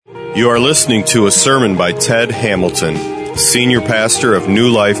You are listening to a sermon by Ted Hamilton, Senior Pastor of New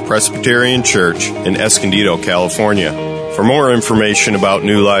Life Presbyterian Church in Escondido, California. For more information about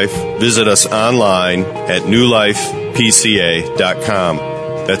New Life, visit us online at newlifepca.com.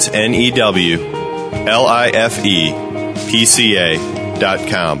 That's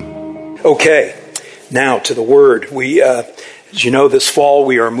NEWLIFEPCA.com. Okay, now to the Word. As you know, this fall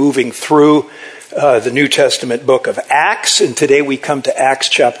we are moving through the New Testament book of Acts, and today we come to Acts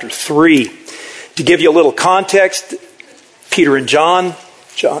chapter 3. To give you a little context, Peter and John,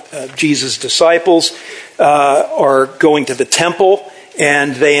 Jesus' disciples, are going to the temple,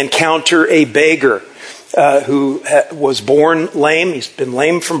 and they encounter a beggar who was born lame. He's been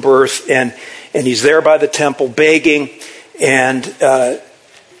lame from birth, and he's there by the temple begging, and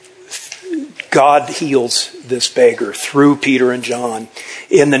God heals this beggar through Peter and John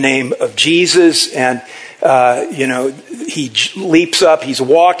in the name of Jesus. And, he leaps up, he's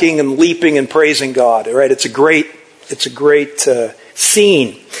walking and leaping and praising God. Right? It's a great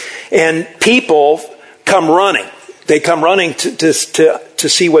scene. And people come running. They come running to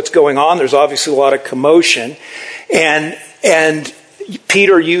see what's going on. There's obviously a lot of commotion. And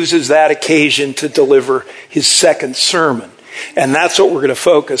Peter uses that occasion to deliver his second sermon. And that's what we're going to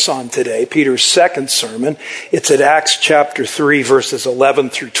focus on today, Peter's second sermon. It's at Acts chapter 3, verses 11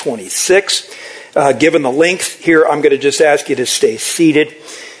 through 26. Given the length here, I'm going to just ask you to stay seated.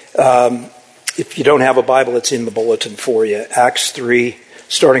 If you don't have a Bible, it's in the bulletin for you. Acts 3,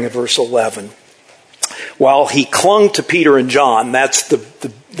 starting at verse 11. While he clung to Peter and John, that's the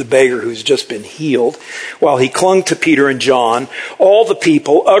beggar who's just been healed. While he clung to Peter and John, all the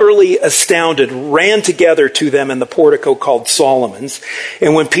people, utterly astounded, ran together to them in the portico called Solomon's.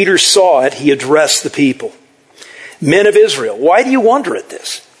 And when Peter saw it, he addressed the people. Men of Israel, why do you wonder at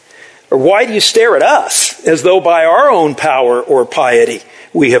this? Or why do you stare at us as though by our own power or piety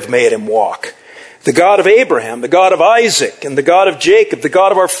we have made him walk? The God of Abraham, the God of Isaac, and the God of Jacob, the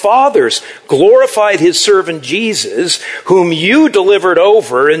God of our fathers, glorified his servant Jesus, whom you delivered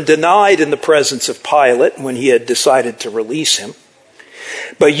over and denied in the presence of Pilate when he had decided to release him.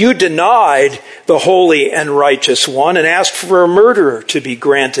 But you denied the holy and righteous one and asked for a murderer to be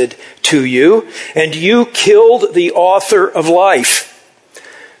granted to you, and you killed the author of life,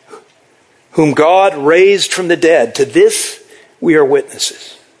 whom God raised from the dead. To this we are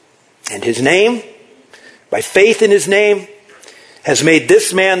witnesses. And his name, by faith in his name, has made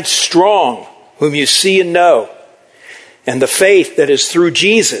this man strong, whom you see and know. And the faith that is through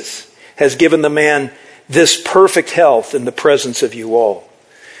Jesus has given the man this perfect health in the presence of you all.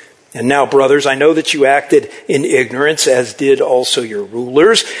 And now, brothers, I know that you acted in ignorance, as did also your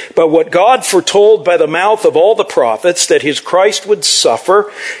rulers. But what God foretold by the mouth of all the prophets, that his Christ would suffer,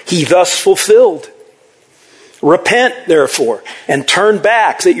 he thus fulfilled. Repent, therefore, and turn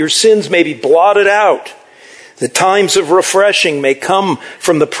back, that your sins may be blotted out. The times of refreshing may come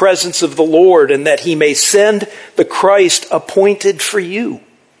from the presence of the Lord, and that he may send the Christ appointed for you,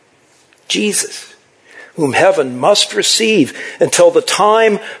 Jesus, whom heaven must receive until the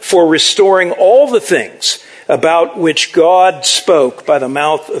time for restoring all the things about which God spoke by the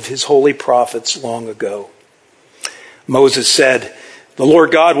mouth of his holy prophets long ago. Moses said, the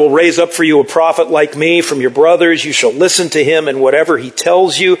Lord God will raise up for you a prophet like me from your brothers. You shall listen to him in whatever he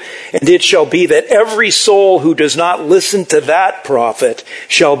tells you. And it shall be that every soul who does not listen to that prophet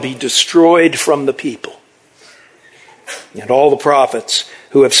shall be destroyed from the people. And all the prophets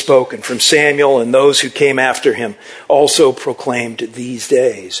who have spoken, from Samuel and those who came after him, also proclaimed these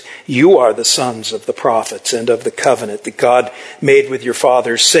days. You are the sons of the prophets and of the covenant that God made with your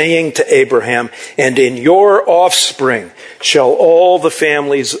fathers, saying to Abraham, and in your offspring shall all the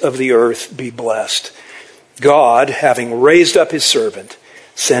families of the earth be blessed. God, having raised up his servant,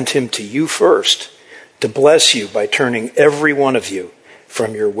 sent him to you first to bless you by turning every one of you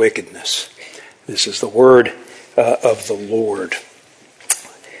from your wickedness. This is the word of the Lord.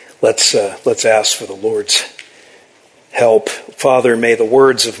 Let's ask for the Lord's help. Father, may the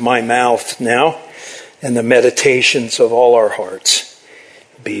words of my mouth now and the meditations of all our hearts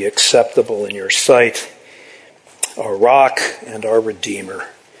be acceptable in your sight, our rock and our Redeemer.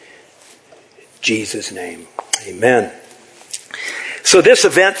 In Jesus' name, amen. So this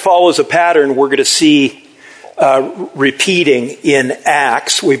event follows a pattern we're going to see repeating in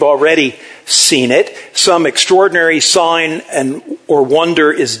Acts. We've already seen it. Some extraordinary sign or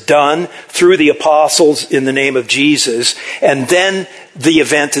wonder is done through the apostles in the name of Jesus, and then the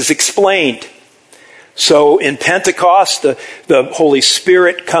event is explained. So in Pentecost, the Holy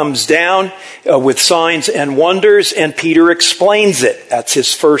Spirit comes down with signs and wonders, and Peter explains it. That's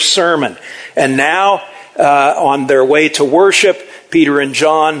his first sermon. And now, on their way to worship, Peter and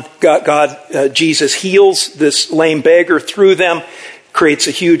John, Jesus heals this lame beggar through them, creates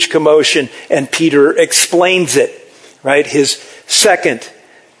a huge commotion, and Peter explains it, right? His second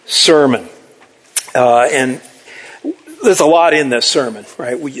sermon. And there's a lot in this sermon,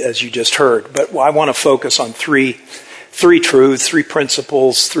 right? As you just heard, but I want to focus on three truths, three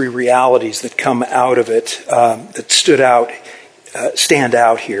principles, three realities that come out of it, that stand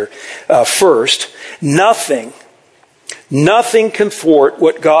out here. First, nothing can thwart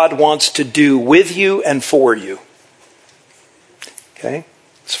what God wants to do with you and for you. Okay?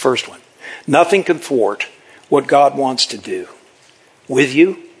 That's the first one. Nothing can thwart what God wants to do with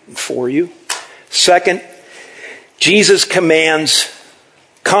you and for you. Second, Jesus commands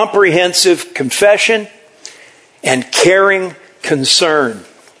comprehensive confession and caring concern.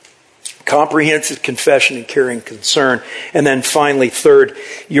 Comprehensive confession and caring concern. And then finally, third,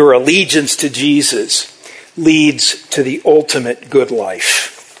 your allegiance to Jesus leads to the ultimate good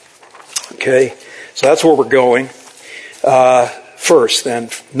life. Okay? So that's where we're going. First, then,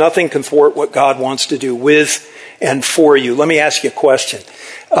 nothing can thwart what God wants to do with and for you. Let me ask you a question.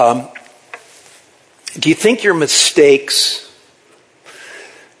 Do you think your mistakes,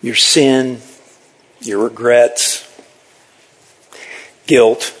 your sin, your regrets,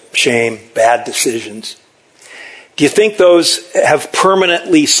 guilt, shame, bad decisions, do you think those have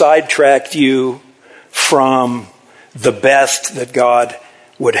permanently sidetracked you from the best that God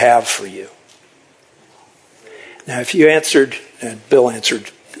would have for you? Now, if you answered, and Bill answered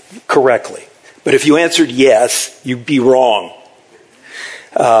correctly, but if you answered yes, you'd be wrong.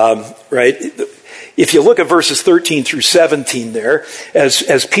 Right? If you look at verses 13 through 17 there,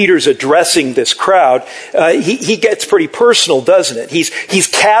 as Peter's addressing this crowd, he gets pretty personal, doesn't it? He's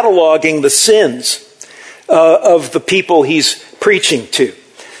cataloging the sins of the people he's preaching to.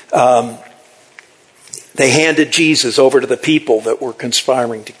 They handed Jesus over to the people that were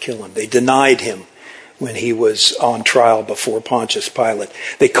conspiring to kill him. They denied him when he was on trial before Pontius Pilate.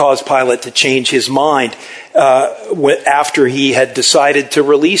 They caused Pilate to change his mind after he had decided to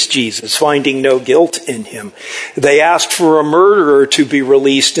release Jesus, finding no guilt in him. They asked for a murderer to be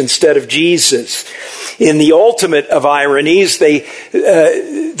released instead of Jesus. In the ultimate of ironies, they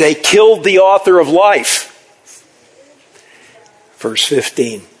killed the author of life. Verse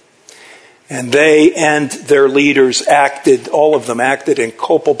 15. And they and their leaders all of them acted in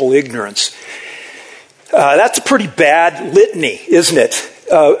culpable ignorance. That's a pretty bad litany, isn't it,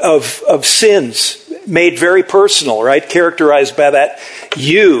 of sins made very personal, right? Characterized by that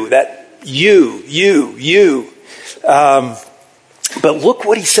you. But look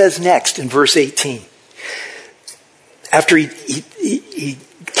what he says next in verse 18. After he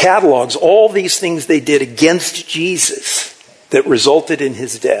catalogs all these things they did against Jesus that resulted in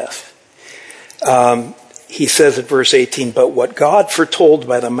his death, he says in verse 18, but what God foretold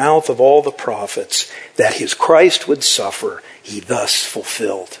by the mouth of all the prophets, that his Christ would suffer, he thus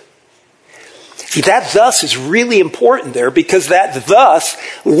fulfilled. See, that thus is really important there, because that thus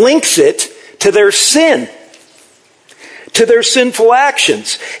links it to their sin, to their sinful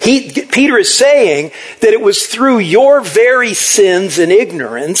actions. Peter is saying that it was through your very sins and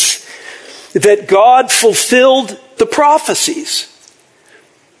ignorance that God fulfilled the prophecies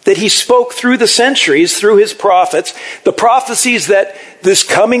that he spoke through the centuries, through his prophets, the prophecies that this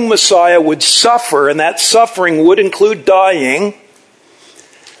coming Messiah would suffer, and that suffering would include dying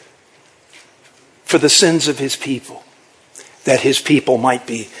for the sins of his people, that his people might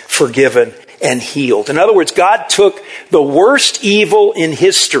be forgiven and healed. In other words, God took the worst evil in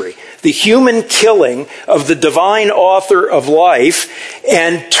history, the human killing of the divine author of life,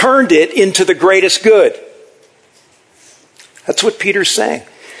 and turned it into the greatest good. That's what Peter's saying.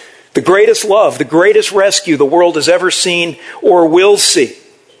 The greatest love, the greatest rescue the world has ever seen or will see.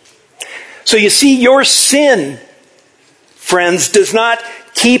 So you see, your sin, friends, does not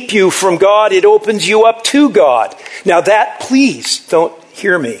keep you from God. It opens you up to God. Now that, please, don't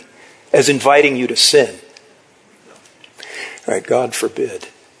hear me as inviting you to sin. All right, God forbid.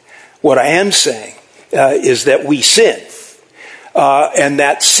 What I am saying is that we sin. And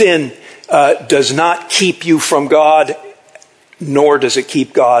that sin does not keep you from God, nor does it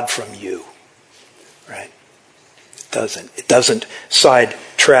keep God from you. Right? It doesn't. It doesn't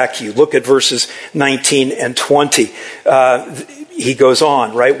sidetrack you. Look at verses 19 and 20. He goes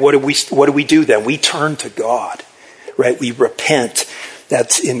on, right? What do we do then? We turn to God. Right? We repent.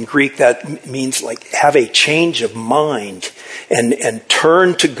 That's in Greek, that means like have a change of mind and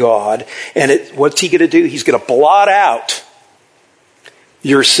turn to God. And what's he going to do? He's going to blot out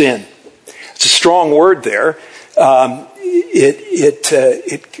your sin. It's a strong word there.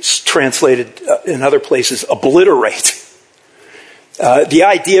 It's translated in other places, obliterate. The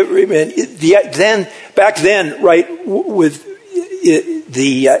idea, back then, right, with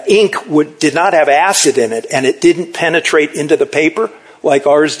the ink did not have acid in it, and it didn't penetrate into the paper like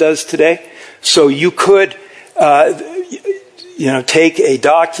ours does today. So you could, take a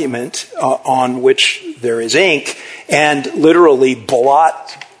document on which there is ink and literally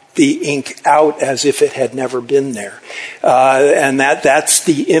blot the ink out as if it had never been there. And that's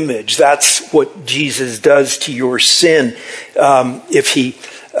the image. That's what Jesus does to your sin if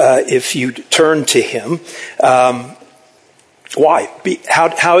you turn to him. Why?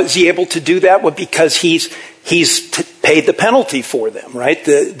 How is he able to do that? Well, because he's paid the penalty for them, right?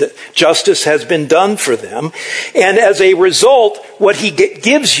 The justice has been done for them. And as a result, what he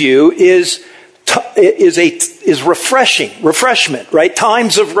gives you is refreshment, right?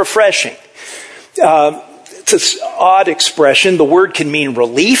 Times of refreshing. It's an odd expression. The word can mean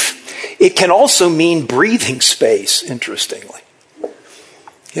relief. It can also mean breathing space, interestingly.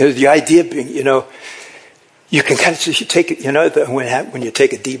 The idea being, you can kind of take it, when you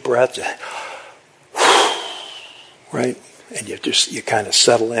take a deep breath, right? And you kind of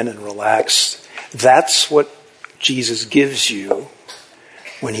settle in and relax. That's what Jesus gives you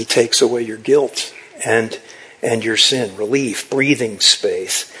when he takes away your guilt and your sin. Relief, breathing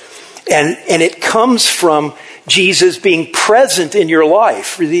space. And it comes from Jesus being present in your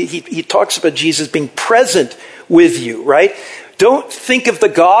life. He talks about Jesus being present with you, right? Don't think of the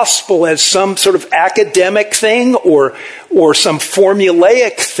gospel as some sort of academic thing or some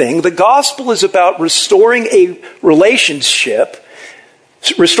formulaic thing. The gospel is about restoring a relationship,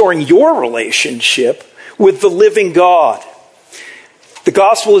 restoring your relationship with the living God. The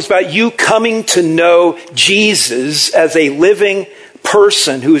gospel is about you coming to know Jesus as a living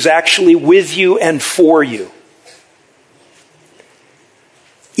person who is actually with you and for you.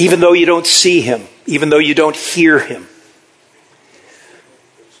 Even though you don't see him, even though you don't hear him.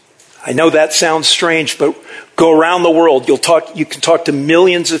 I know that sounds strange, but go around the world. You can talk to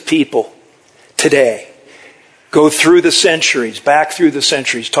millions of people today. Go through the centuries, back through the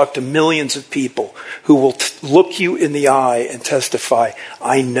centuries, talk to millions of people who will look you in the eye and testify,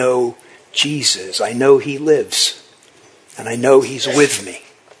 I know Jesus. I know he lives. And I know he's with me.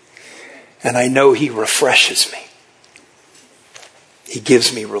 And I know he refreshes me. He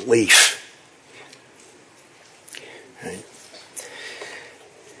gives me relief. Right?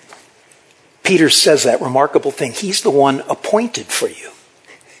 Peter says that remarkable thing. He's the one appointed for you.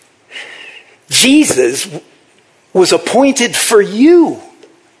 Jesus was appointed for you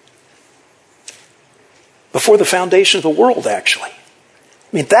before the foundation of the world, actually.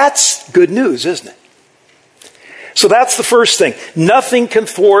 I mean, that's good news, isn't it? So that's the first thing. Nothing can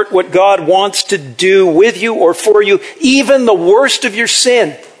thwart what God wants to do with you or for you, even the worst of your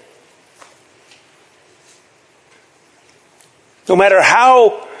sin. No matter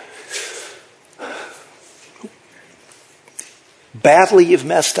how badly you've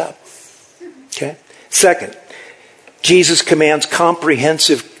messed up. Okay? Second, Jesus commands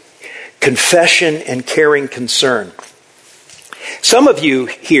comprehensive confession and caring concern. Some of you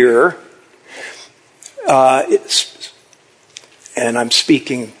here, and I'm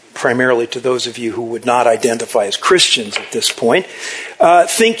speaking primarily to those of you who would not identify as Christians at this point,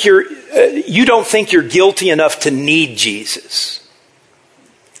 you don't think you're guilty enough to need Jesus,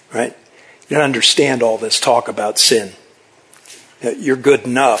 right? You don't understand all this talk about sin. You're good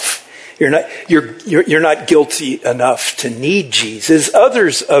enough. You're not guilty enough to need Jesus.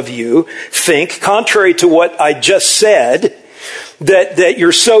 Others of you think, contrary to what I just said, that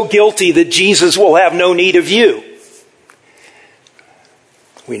you're so guilty that Jesus will have no need of you.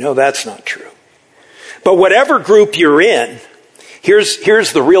 We know that's not true. But whatever group you're in,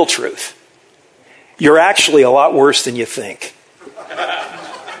 here's the real truth. You're actually a lot worse than you think.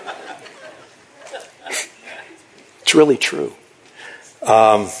 It's really true.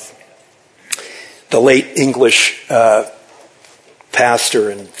 The late English pastor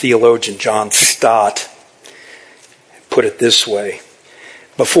and theologian John Stott put it this way: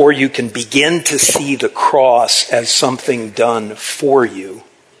 before you can begin to see the cross as something done for you,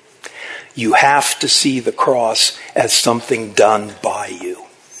 you have to see the cross as something done by you.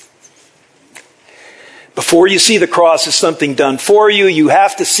 Before you see the cross as something done for you, you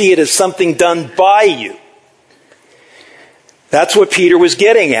have to see it as something done by you. That's what Peter was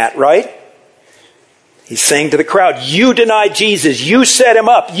getting at, right? He's saying to the crowd, you denied Jesus, you set him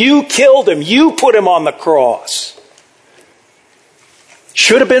up, you killed him, you put him on the cross.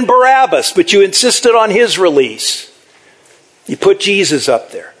 Should have been Barabbas, but you insisted on his release. You put Jesus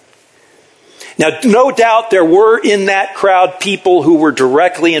up there. Now, no doubt there were in that crowd people who were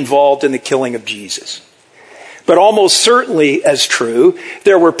directly involved in the killing of Jesus. But almost certainly as true,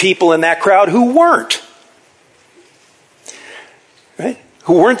 there were people in that crowd who weren't. Right?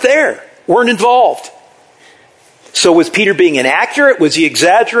 Who weren't there, weren't involved. So was Peter being inaccurate? Was he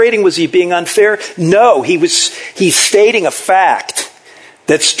exaggerating? Was he being unfair? No, he's stating a fact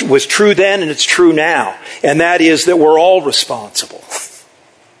that was true then and it's true now. And that is that we're all responsible.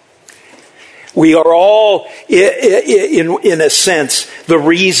 We are all, in a sense, the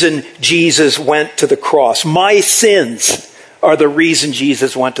reason Jesus went to the cross. My sins are the reason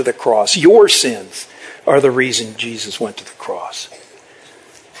Jesus went to the cross. Your sins are the reason Jesus went to the cross.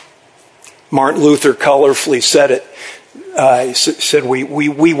 Martin Luther colorfully said it. He said,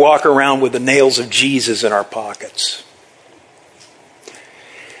 we walk around with the nails of Jesus in our pockets.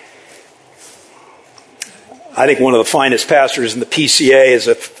 I think one of the finest pastors in the PCA is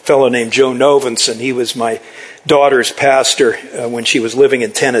a fellow named Joe Novenson. He was my daughter's pastor when she was living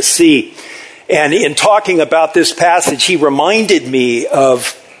in Tennessee. And in talking about this passage, he reminded me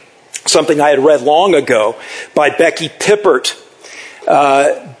of something I had read long ago by Becky Pippert.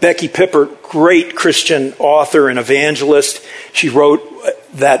 Becky Pippert, great Christian author and evangelist. She wrote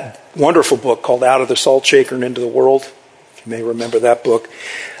that wonderful book called Out of the Salt Shaker and Into the World. You may remember that book.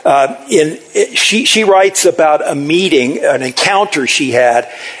 She writes about a meeting, an encounter she had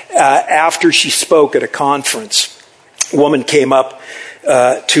after she spoke at a conference. A woman came up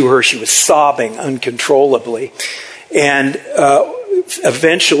to her. She was sobbing uncontrollably and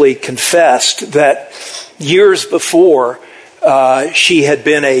eventually confessed that years before she had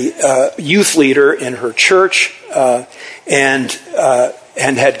been a youth leader in her church and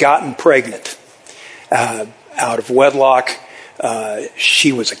had gotten pregnant out of wedlock.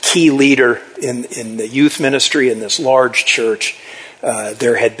 She was a key leader in the youth ministry in this large church.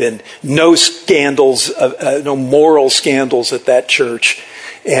 There had been no scandals, no moral scandals at that church,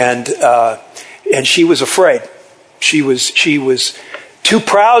 and she was afraid. She was too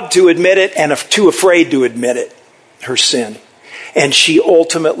proud to admit it and too afraid to admit it, her sin, and she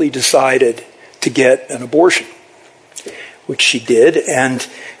ultimately decided to get an abortion, which she did, and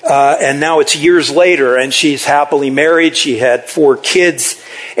now it's years later, and she's happily married. She had 4 kids,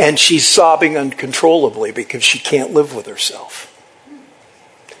 and she's sobbing uncontrollably because she can't live with herself.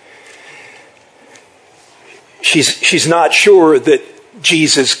 She's not sure that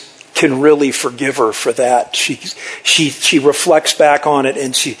Jesus can really forgive her for that. She reflects back on it,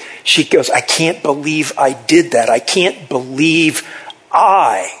 and she goes, I can't believe I did that. I can't believe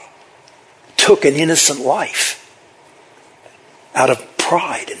I took an innocent life. Out of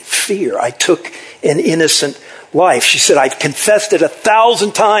pride and fear, I took an innocent life. She said, I've confessed it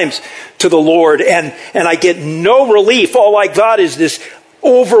 1,000 times to the Lord, and I get no relief. All I got is this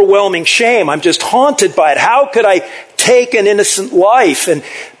overwhelming shame. I'm just haunted by it. How could I take an innocent life? And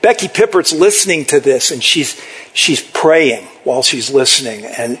Becky Pippert's listening to this, and she's praying while she's listening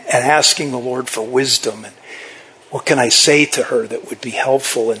and asking the Lord for wisdom. And what can I say to her that would be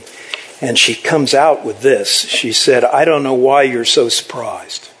helpful? And she comes out with this. She said, I don't know why you're so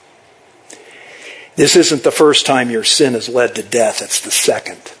surprised. This isn't the first time your sin has led to death. It's the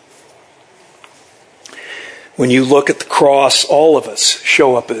second. When you look at the cross, all of us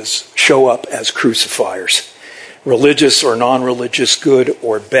show up as crucifiers. Religious or non-religious, good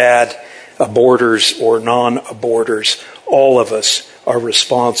or bad, aborters or non-aborters. All of us are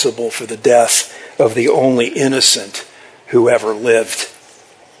responsible for the death of the only innocent who ever lived.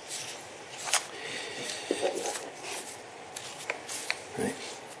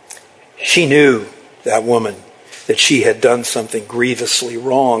 She knew, that woman, that she had done something grievously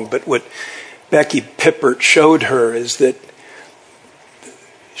wrong. But what Becky Pippert showed her is that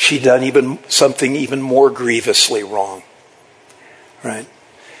she'd done something even more grievously wrong. Right?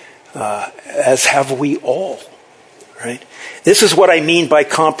 As have we all. Right? This is what I mean by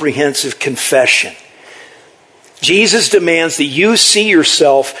comprehensive confession. Jesus demands that you see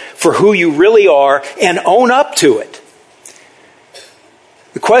yourself for who you really are and own up to it.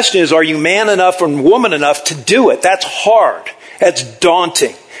 The question is, are you man enough and woman enough to do it? That's hard. That's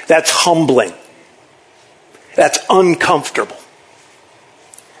daunting. That's humbling. That's uncomfortable.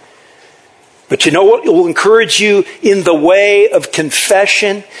 But you know what will encourage you in the way of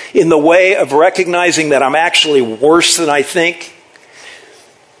confession, in the way of recognizing that I'm actually worse than I think?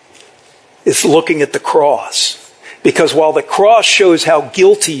 It's looking at the cross. Because while the cross shows how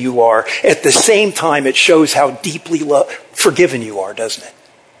guilty you are, at the same time it shows how deeply forgiven you are, doesn't it?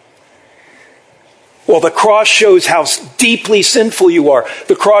 Well, the cross shows how deeply sinful you are.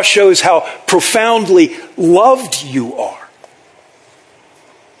 The cross shows how profoundly loved you are.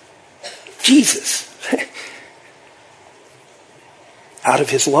 Jesus, out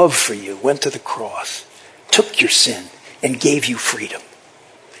of his love for you, went to the cross took your sin and gave you freedom.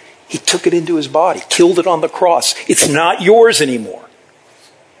 He took it into his body, killed it on the cross. It's not yours anymore.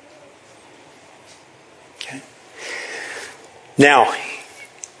 Okay? Now,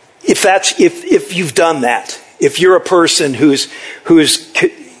 if you've done that, if you're a person who's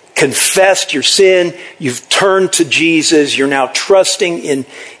confessed your sin, you've turned to Jesus, you're now trusting in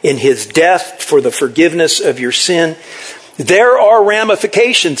his death for the forgiveness of your sin, there are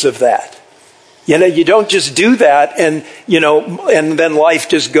ramifications of that. You don't just do that and then life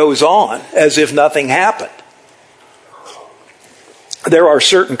just goes on as if nothing happened. There are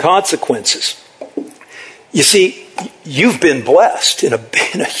certain consequences. You see, you've been blessed in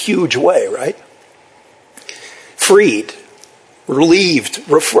a huge way, right? Freed, relieved,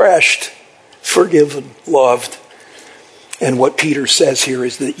 refreshed, forgiven, loved. And what Peter says here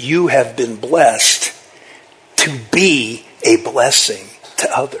is that you have been blessed to be a blessing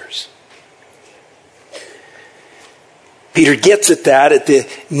to others. Peter gets at that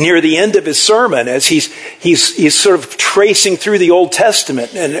near the end of his sermon as he's sort of tracing through the Old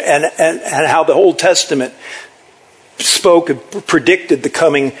Testament and how the Old Testament spoke and predicted the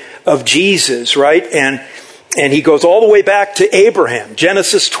coming of Jesus, right? And he goes all the way back to Abraham,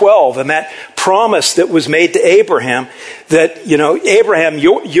 Genesis 12, and that promise that was made to Abraham that, Abraham,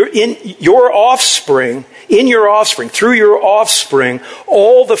 your offspring, through your offspring,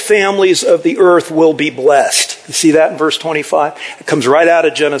 all the families of the earth will be blessed. You see that in verse 25? It comes right out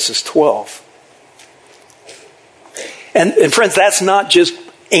of Genesis 12. And friends, that's not just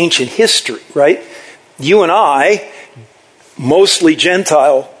ancient history, right? You and I, mostly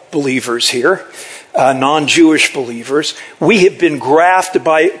Gentile believers here, non-Jewish believers, we have been grafted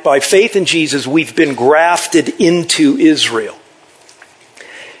by faith in Jesus. We've been grafted into Israel.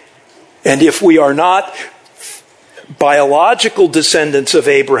 And if we are not biological descendants of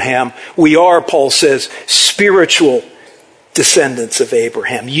Abraham, we are, Paul says, spiritual descendants of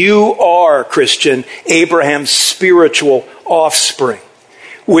Abraham. You are, Christian, Abraham's spiritual offspring,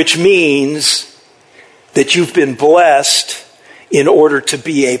 which means that you've been blessed in order to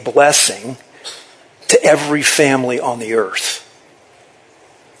be a blessing to every family on the earth.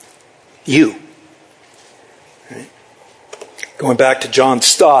 You. Right? Going back to John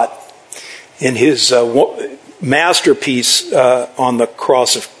Stott, in his masterpiece on the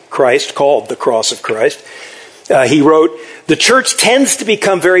cross of Christ, called The Cross of Christ, he wrote, "The church tends to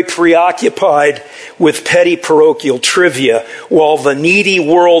become very preoccupied with petty parochial trivia while the needy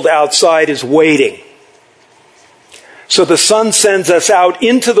world outside is waiting. So the Son sends us out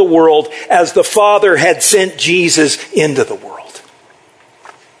into the world as the Father had sent Jesus into the world."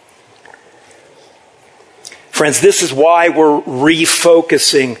 Friends, this is why we're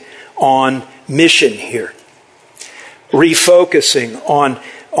refocusing on mission here. Refocusing on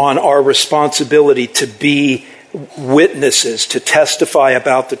our responsibility to be witnesses, to testify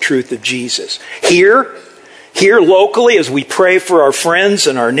about the truth of Jesus. Here locally, as we pray for our friends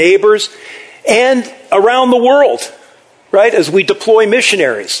and our neighbors, and around the world, right, as we deploy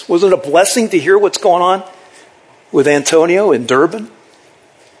missionaries. Wasn't it a blessing to hear what's going on with Antonio in Durban?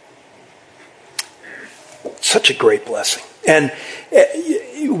 Such a great blessing. And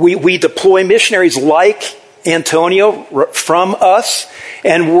we deploy missionaries like Antonio from us,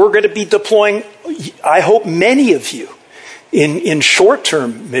 and we're going to be deploying, I hope, many of you in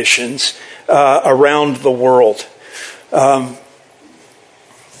short-term missions around the world.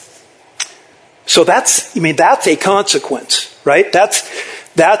 So that's a consequence, right?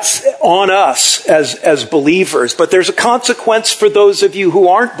 That's on us as believers. But there's a consequence for those of you who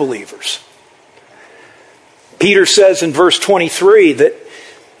aren't believers. Peter says in verse 23 that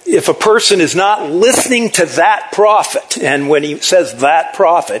if a person is not listening to that prophet, and when he says that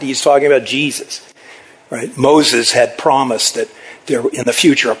prophet, he's talking about Jesus, right? Moses had promised that there in the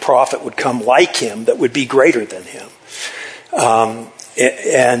future a prophet would come like him that would be greater than him.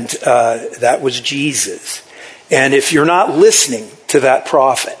 And that was Jesus. And if you're not listening to that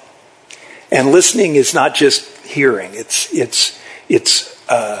prophet, and listening is not just hearing, it's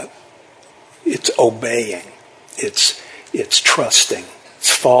obeying, it's trusting, it's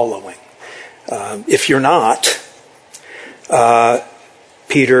following. If you're not,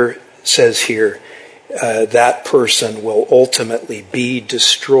 Peter says here, that person will ultimately be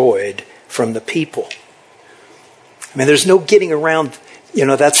destroyed from the people. I mean, there's no getting around,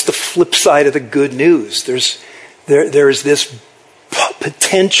 that's the flip side of the good news. There's this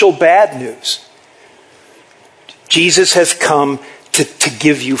potential bad news. Jesus has come to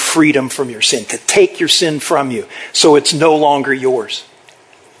give you freedom from your sin, to take your sin from you, so it's no longer yours,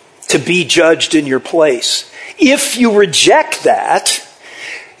 to be judged in your place. If you reject that,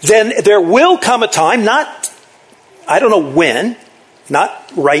 then there will come a time, I don't know when,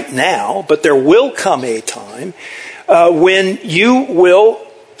 not right now, but there will come a time when you will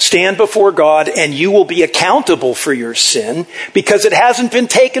stand before God and you will be accountable for your sin because it hasn't been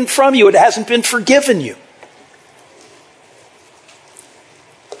taken from you. It hasn't been forgiven you.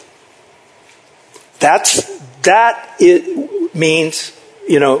 It means,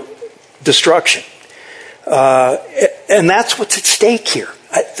 destruction. And that's what's at stake here.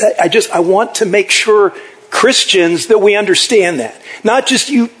 I want to make sure, Christians, that we understand that. Not just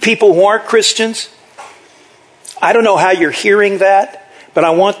you people who aren't Christians. I don't know how you're hearing that, but I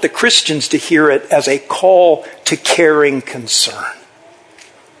want the Christians to hear it as a call to caring concern.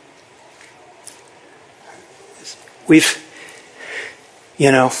 We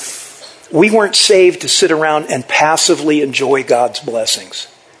weren't saved to sit around and passively enjoy God's blessings.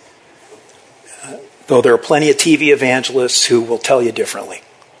 Though there are plenty of TV evangelists who will tell you differently.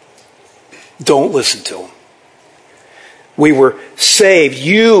 Don't listen to them. We were saved.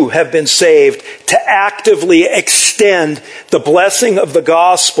 You have been saved to actively extend the blessing of the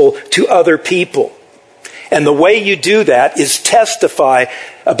gospel to other people. And the way you do that is testify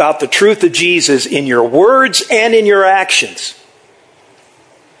about the truth of Jesus in your words and in your actions.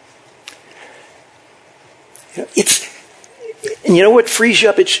 And you know what frees you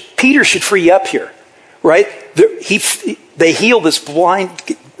up? Peter should free you up here, right? They heal this blind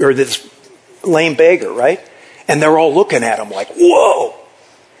or this lame beggar, right? And they're all looking at him like, whoa.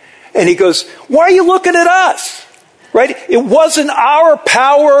 And he goes, why are you looking at us? Right? It wasn't our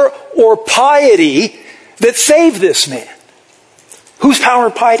power or piety that saved this man. Whose power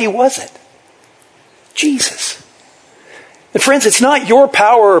and piety was it? Jesus. And friends, it's not your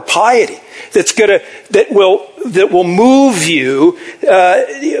power or piety that will move you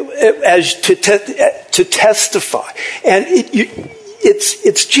as to testify. And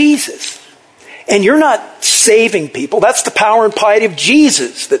it's Jesus. And you're not saving people. That's the power and piety of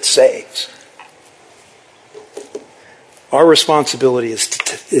Jesus that saves. Our responsibility is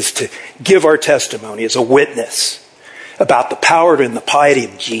to give our testimony as a witness about the power and the piety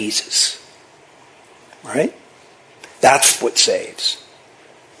of Jesus. Right? That's what saves.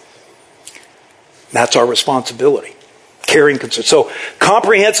 That's our responsibility. Caring concern. So,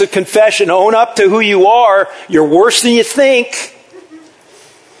 comprehensive confession, own up to who you are. You're worse than you think.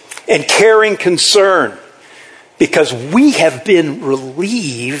 And caring concern, because we have been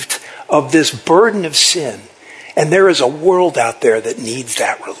relieved of this burden of sin. And there is a world out there that needs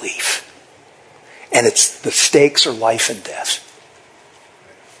that relief. And the stakes are life and death.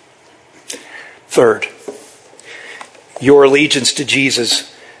 Third, your allegiance to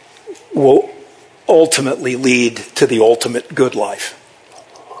Jesus will ultimately lead to the ultimate good life.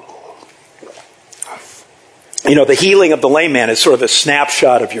 The healing of the lame man is sort of a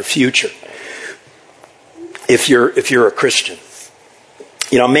snapshot of your future. If you're a Christian.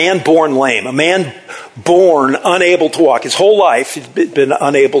 A man born lame, a man born unable to walk. His whole life he's been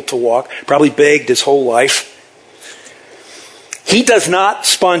unable to walk, probably begged his whole life. He does not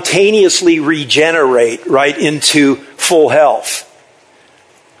spontaneously regenerate right into full health.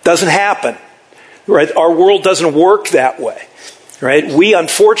 Doesn't happen. Right? Our world doesn't work that way. Right? We,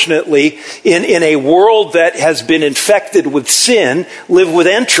 unfortunately, in a world that has been infected with sin, live with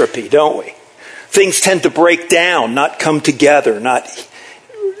entropy, don't we? Things tend to break down, not come together, not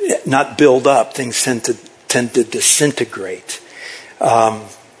build up. Things tend to disintegrate. But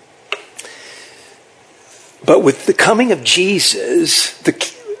with the coming of Jesus, the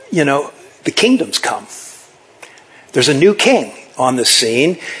kingdom's come. There's a new king on the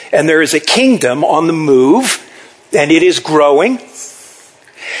scene, and there is a kingdom on the move, and it is growing.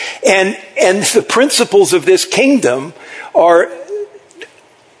 And the principles of this kingdom are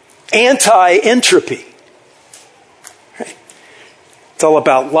anti-entropy. Right? It's all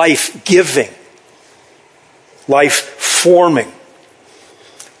about life giving, life forming,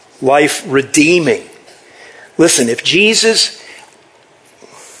 life redeeming. Listen,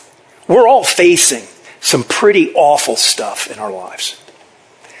 we're all facing some pretty awful stuff in our lives.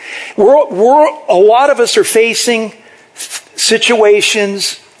 A lot of us are facing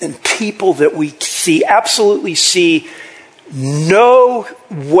situations and people that we absolutely see no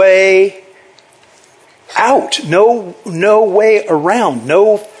way out, no way around,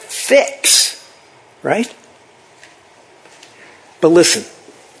 no fix, right? But listen,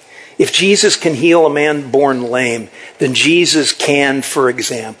 if Jesus can heal a man born lame, then Jesus can, for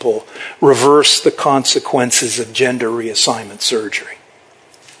example, reverse the consequences of gender reassignment surgery.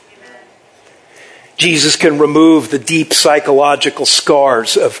 Jesus can remove the deep psychological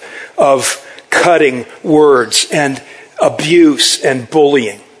scars of cutting words and abuse and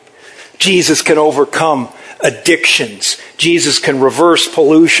bullying. Jesus can overcome addictions. Jesus can reverse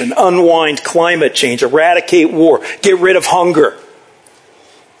pollution, unwind climate change, eradicate war, get rid of hunger.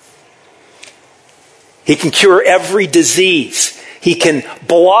 He can cure every disease. He can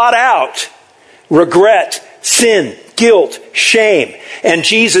blot out regret, sin, guilt, shame. And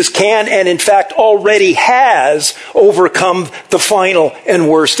Jesus can, and in fact already has, overcome the final and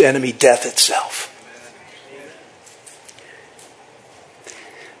worst enemy, death itself.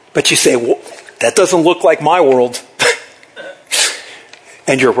 But you say, well, that doesn't look like my world.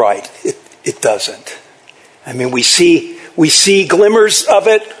 And you're right, it doesn't. I mean, we see glimmers of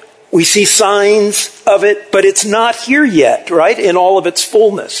it, we see signs of it, but it's not here yet, right? In all of its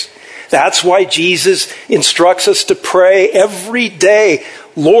fullness. That's why Jesus instructs us to pray every day,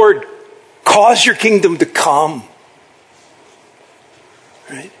 Lord, cause your kingdom to come.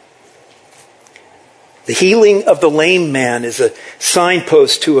 Right? The healing of the lame man is a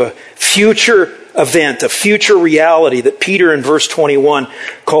signpost to a future event, a future reality that Peter in verse 21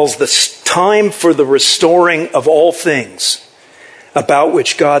 calls the time for the restoring of all things, about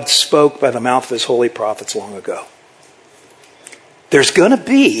which God spoke by the mouth of his holy prophets long ago. There's going to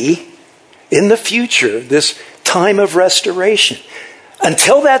be, in the future, this time of restoration.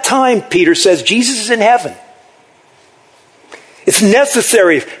 Until that time, Peter says, Jesus is in heaven. It's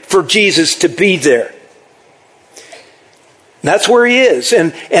necessary for Jesus to be there. And that's where he is.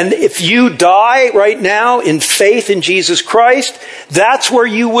 And if you die right now in faith in Jesus Christ, that's where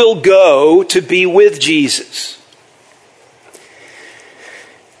you will go to be with Jesus.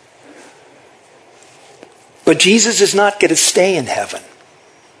 But Jesus is not going to stay in heaven.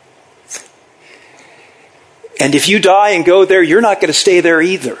 And if you die and go there, you're not going to stay there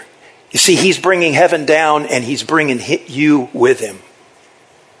either. You see, he's bringing heaven down and he's bringing you with him.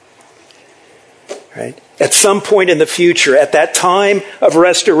 Right? At some point in the future, at that time of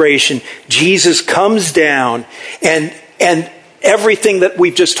restoration, Jesus comes down and everything that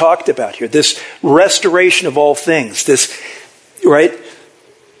we've just talked about here, this restoration of all things, this, right?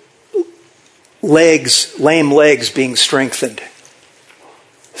 Lame legs being strengthened,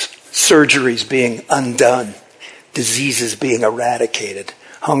 surgeries being undone, diseases being eradicated,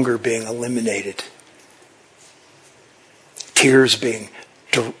 hunger being eliminated, tears being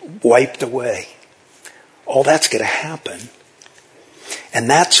wiped away. All that's going to happen. And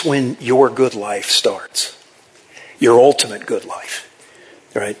that's when your good life starts. Your ultimate good life.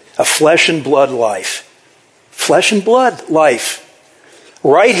 Right? A flesh and blood life. Flesh and blood life.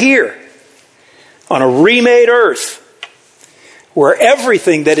 Right here. On a remade earth. Where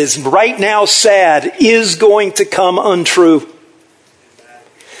everything that is right now sad is going to come untrue.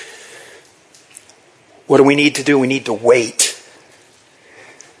 What do we need to do? We need to wait.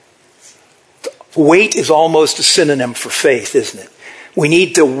 Wait is almost a synonym for faith, isn't it? We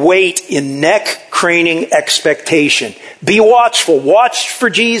need to wait in neck-craning expectation. Be watchful. Watch for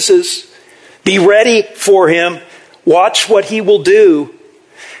Jesus. Be ready for him. Watch what he will do.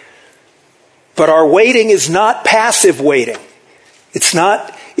 But our waiting is not passive waiting. It's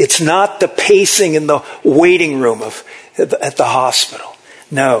not the pacing in the waiting room at the hospital.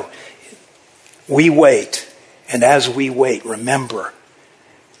 No. We wait. And as we wait, remember,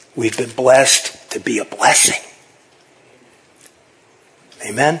 we've been blessed to be a blessing.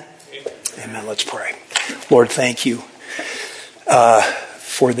 Amen? Amen. Let's pray. Lord, thank you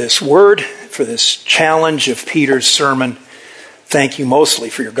for this word, for this challenge of Peter's sermon. Thank you mostly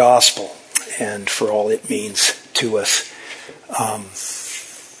for your gospel and for all it means to us.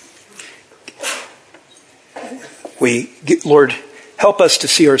 Lord, help us to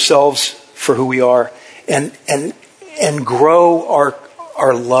see ourselves for who we are and grow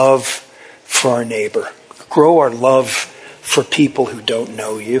our love for our neighbor. Grow our love for people who don't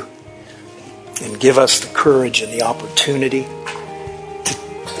know you. And give us the courage and the opportunity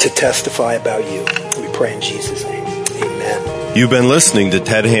to testify about you. We pray in Jesus' name. Amen. You've been listening to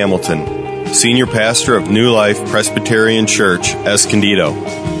Ted Hamilton, Senior Pastor of New Life Presbyterian Church, Escondido.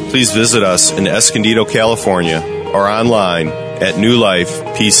 Please visit us in Escondido, California, or online at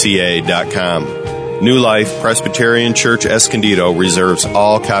newlifepca.com. New Life Presbyterian Church Escondido reserves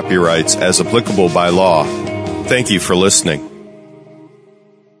all copyrights as applicable by law. Thank you for listening.